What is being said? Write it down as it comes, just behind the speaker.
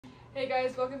Hey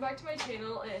guys, welcome back to my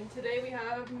channel, and today we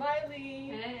have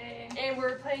Miley. Hey. And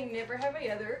we're playing Never Have I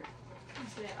Ever.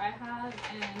 So I have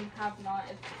and have not.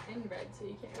 It's in red, so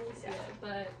you can't really see it.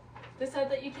 But the side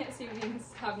that you can't see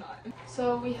means have not.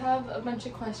 So we have a bunch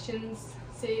of questions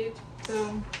saved. So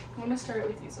I'm gonna start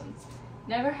with these ones.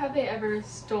 Never have I ever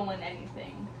stolen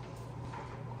anything.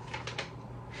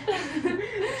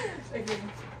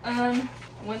 Okay.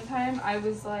 One time I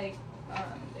was like,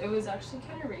 it was actually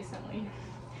kind of recently.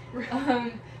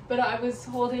 But I was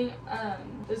holding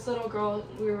this little girl.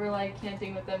 We were like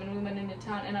camping with them, and we went into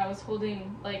town, and I was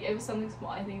holding, like, it was something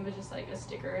small. I think it was just like a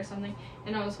sticker or something,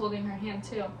 and I was holding her hand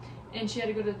too. And she had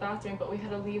to go to the bathroom, but we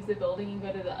had to leave the building and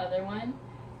go to the other one.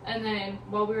 And then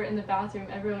while we were in the bathroom,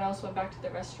 everyone else went back to the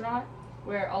restaurant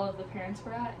where all of the parents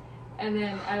were at. And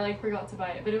then I like forgot to buy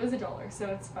it, but it was $1, so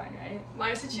it's fine, right?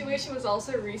 My situation was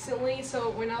also recently. So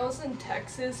when I was in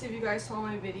Texas, if you guys saw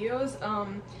my videos,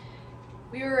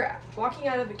 we were walking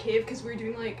out of a cave because we were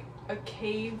doing like a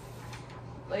cave,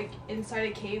 like inside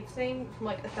a cave thing from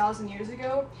like 1,000 years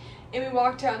ago. And we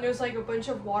walked out and there was like a bunch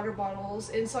of water bottles,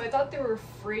 and so I thought they were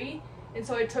free. And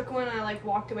so I took one and I like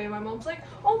walked away. My mom's like,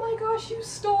 "Oh my gosh, you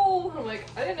stole!" I'm like,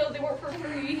 "I didn't know they weren't for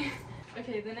free."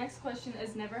 Okay, the next question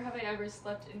is, never have I ever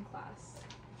slept in class.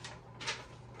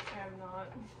 I have not.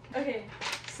 Okay,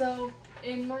 so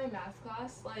in my math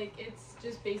class, like, it's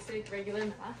just basic regular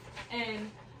math,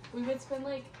 and we would spend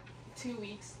like 2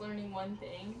 weeks learning one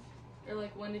thing, or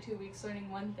like 1 to 2 weeks learning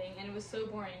one thing, and it was so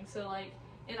boring. So like,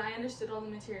 and I understood all the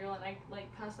material, and I like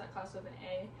passed that class with an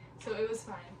A, so it was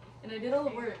fine, and I did all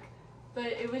the work. But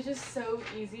it was just so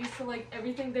easy, so like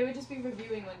everything, they would just be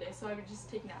reviewing one day, so I would just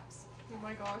take naps. Oh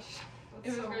my gosh. It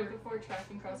was right before track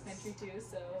and cross country too,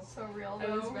 so real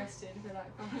I was though. rested for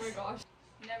that class. Oh my gosh.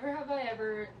 Never have I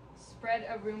ever spread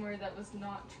a rumor that was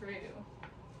not true.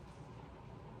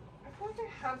 I feel like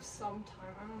I have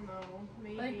sometime. I don't know.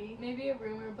 Maybe. Like, maybe a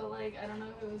rumor, but like, I don't know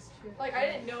if it was true. Like, I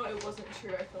didn't know it wasn't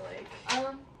true, I feel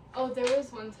like. Oh, there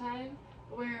was one time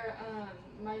where,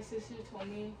 my sister told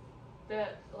me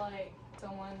that, like,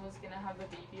 someone was gonna have a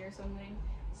baby or something.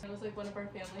 So it was, like, one of our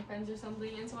family friends or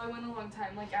something. And so I went a long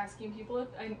time, like, asking people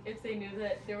if they knew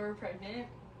that they were pregnant.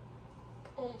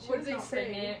 Oh, She what was did they not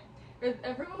say? pregnant.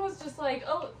 Everyone was just like,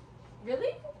 "Oh,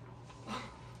 really?"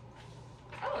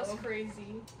 Oh, that's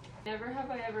crazy. Never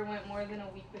have I ever went more than a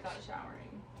week without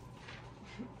showering.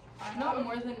 I Not have.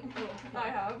 more than, I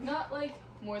have. Not like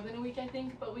more than a week, I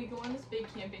think, but we go on this big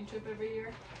camping trip every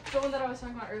year. The one that I was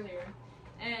talking about earlier.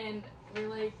 And we're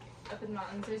like up in the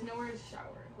mountains. There's nowhere to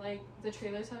shower. Like, the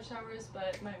trailers have showers,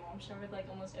 but my mom showered like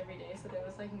almost every day, so there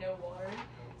was like no water.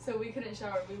 So we couldn't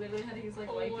shower. We literally had to use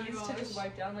like wipes to just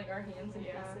wipe down like our hands and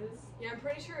faces. Yeah, I'm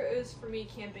pretty sure it was for me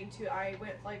camping too. I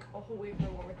went like a whole week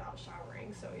or more without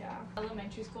showering, so yeah.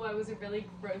 Elementary school, I was a really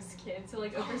gross kid. So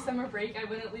like over summer break, I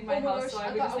wouldn't leave my house, gosh, so I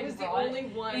I would thought just I like was the rot only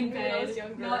one in when I was bed,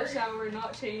 younger. not shower,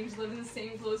 not change, live in the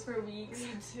same clothes for weeks. Me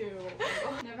too.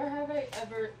 Never have I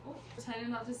ever pretended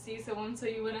not to see someone so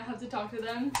you wouldn't have to talk to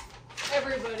them.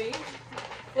 Everybody.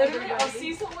 Literally, I'll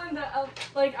see someone that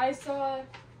like I saw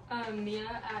Mia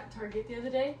at Target the other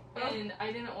day, and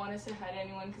I didn't want to say hi to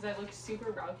anyone because I looked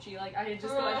super grouchy. Like, I had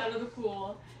just got out of the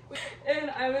pool,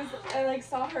 and I like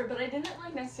saw her, but I didn't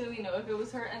like necessarily know if it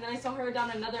was her. And then I saw her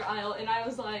down another aisle, and I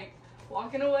was like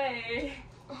walking away.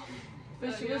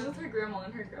 But she was with her grandma,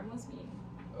 and her grandma's mean.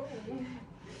 Oh,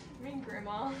 mean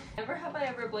grandma. Never have I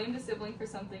ever blamed a sibling for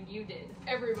something you did.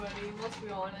 Everybody, let's be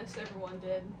honest, everyone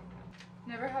did.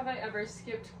 Never have I ever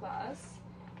skipped class.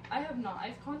 I have not.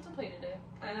 I've contemplated it,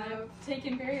 and I've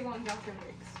taken very long bathroom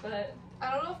breaks, but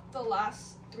I don't know if the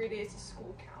last 3 days of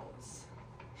school counts.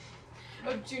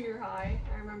 Of junior high,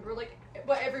 I remember, like,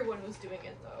 but everyone was doing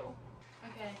it though.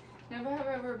 okay. Never have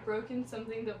I ever broken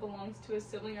something that belongs to a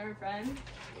sibling or a friend.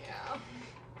 Yeah.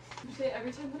 Actually,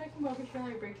 every time that I come over here,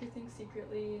 I break your things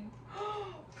secretly.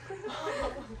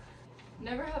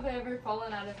 Never have I ever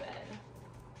fallen out of bed.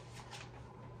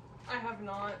 I have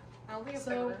not. I don't think I've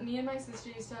So ever. me and my sister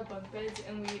used to have bunk beds,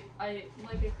 and I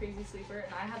like a crazy sleeper,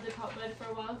 and I had the top bed for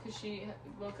a while because she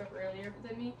woke up earlier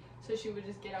than me, so she would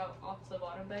just get out off the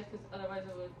bottom bed because otherwise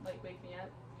it would like wake me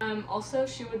up. Also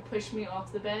she would push me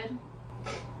off the bed.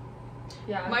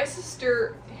 Yeah. My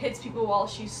sister hits people while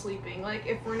she's sleeping. Like,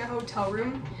 if we're in a hotel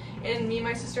room and me and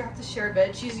my sister have to share a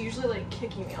bed, she's usually like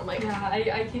kicking me. I'm like, yeah,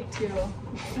 I kick too. oh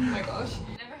my gosh.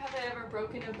 Never have I ever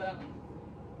broken a bone.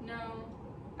 No.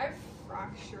 I've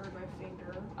fractured my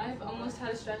finger. I've almost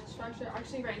had a stress fracture.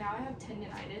 Actually, right now I have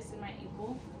tendonitis in my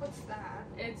ankle. What's that?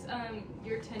 It's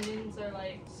your tendons are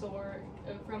like sore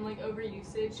from like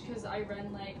overusage because I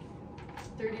run like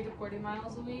 30 to 40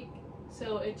 miles a week.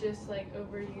 So it just like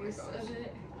overuse of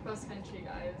it. cross country,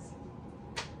 guys.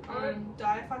 I would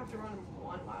die if I have to run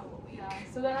 1 mile a week. Yeah,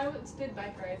 so then I did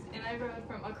bike rides, and I rode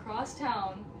from across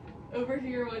town over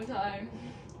here one time.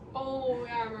 Oh,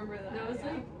 yeah, I remember that. That was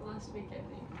like last week, I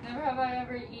think. Never have I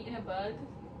ever eaten a bug.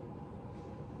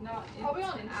 Not Probably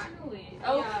on intentionally.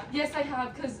 Oh, yeah. Yes, I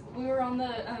have, because we were on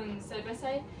the side by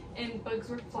side, and bugs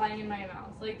were flying in my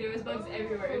mouth. Like, there was bugs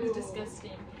everywhere. It was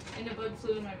disgusting. And a bug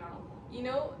flew in my mouth. You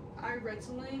know, I read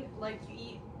something like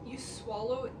you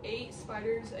swallow 8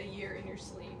 spiders a year in your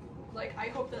sleep. Like, I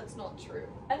hope that's not true.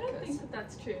 I don't think that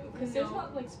that's true, because there's No.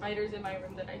 not like spiders in my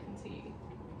room that I can see.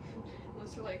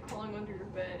 Unless they're like crawling under your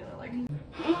bed and they're like.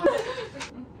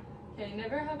 Okay,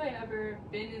 never have I ever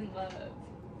been in love.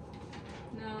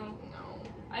 No. No.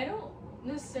 I don't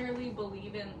necessarily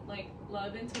believe in like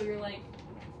love until you're like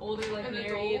older, like An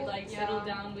married, adult? like Yeah. settled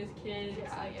down with kids,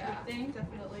 Yeah, like yeah. type thing.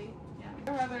 Definitely. Yeah.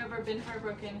 Never have I ever been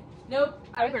heartbroken. Nope.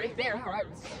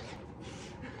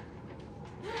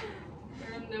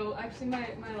 No, actually my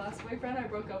last boyfriend, I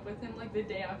broke up with him like the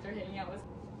day after hanging out with him.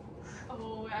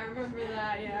 Oh, I remember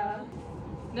that. Yeah.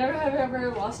 Never have I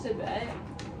ever lost a bet.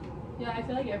 Yeah, I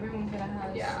feel like everyone kind of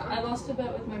has. Yeah. I lost a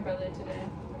bet with my brother today,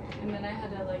 and then I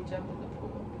had to like jump in the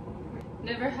pool.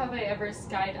 Never have I ever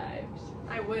skydived.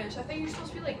 I wish. I think you're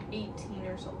supposed to be like 18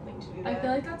 or something to do that. I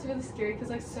feel like that's really scary because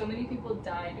like so many people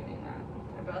die doing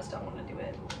that. I just don't want to do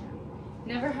it.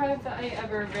 Never have I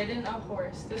ever ridden a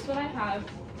horse. This one I have.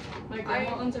 My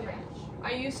grandma owns a ranch.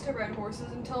 I used to ride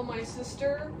horses until my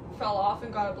sister fell off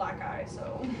and got a black eye,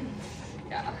 so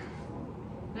yeah.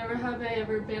 Never have I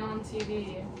ever been on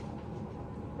TV.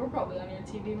 We're probably on your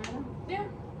TV right now. Yeah.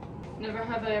 Never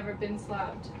have I ever been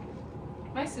slapped.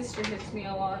 My sister hits me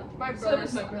a lot. My So brother.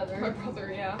 does my brother. My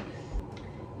brother, yeah.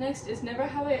 Next is never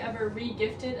have I ever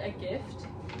re-gifted a gift.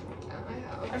 I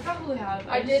have. I probably have.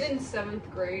 I did in 7th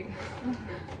grade.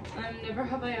 Never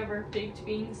have I ever faked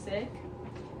being sick.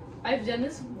 I've done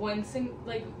this once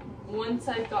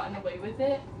I've gotten away with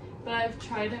it, but I've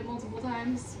tried it multiple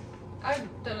times. I've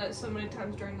done it so many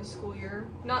times during the school year.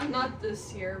 Not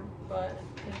this year, but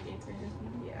Like 8th grade or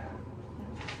something. yeah.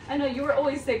 I know, you were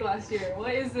always sick last year.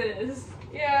 What is this?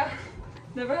 Yeah.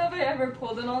 Never have I ever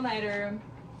pulled an all-nighter.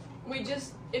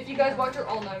 If you guys watch our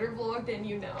all-nighter vlog, then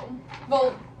you know.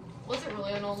 Well, was it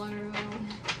really an all-nighter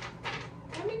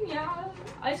though? I mean, yeah,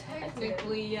 I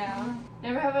Technically, yeah.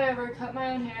 Never have I ever cut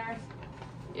my own hair.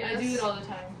 Yes. I do it all the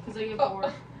time because I get Oh,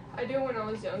 bored. I do when I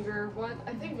was younger.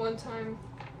 I think one time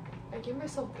I gave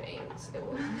myself bangs. It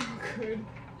was not good.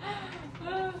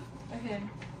 Okay.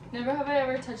 Never have I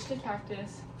ever touched a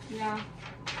cactus. Yeah.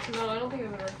 No, I don't think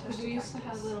I've ever touched Because a we used to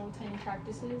cactus. have little tiny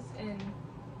cactuses and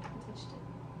I touched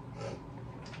it.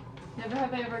 Never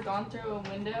have I ever gone through a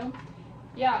window.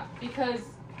 Yeah, because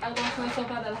I locked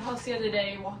myself out of the house the other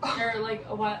day.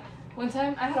 One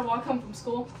time I had to walk home from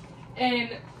school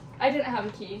and I didn't have a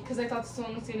key because I thought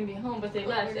someone was going to be home, but they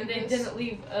left and they goodness. didn't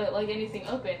leave anything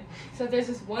open. So there's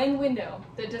this one window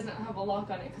that doesn't have a lock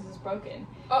on it because it's broken.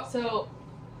 Oh. So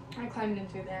I climbed in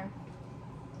through there.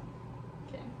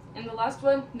 Okay. And the last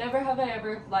one, never have I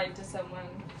ever lied to someone.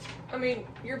 I mean,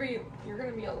 you're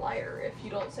gonna be a liar if you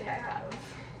don't say I have.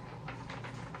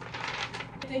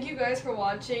 Thank you guys for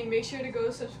watching. Make sure to go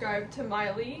subscribe to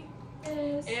E.L.L.E.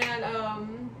 Yes.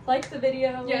 And Like the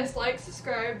video. yes, like,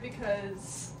 subscribe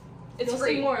because it's You'll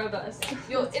free. see more of us.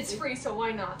 It's free, so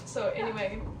why not? So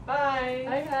anyway, bye.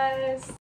 Bye guys.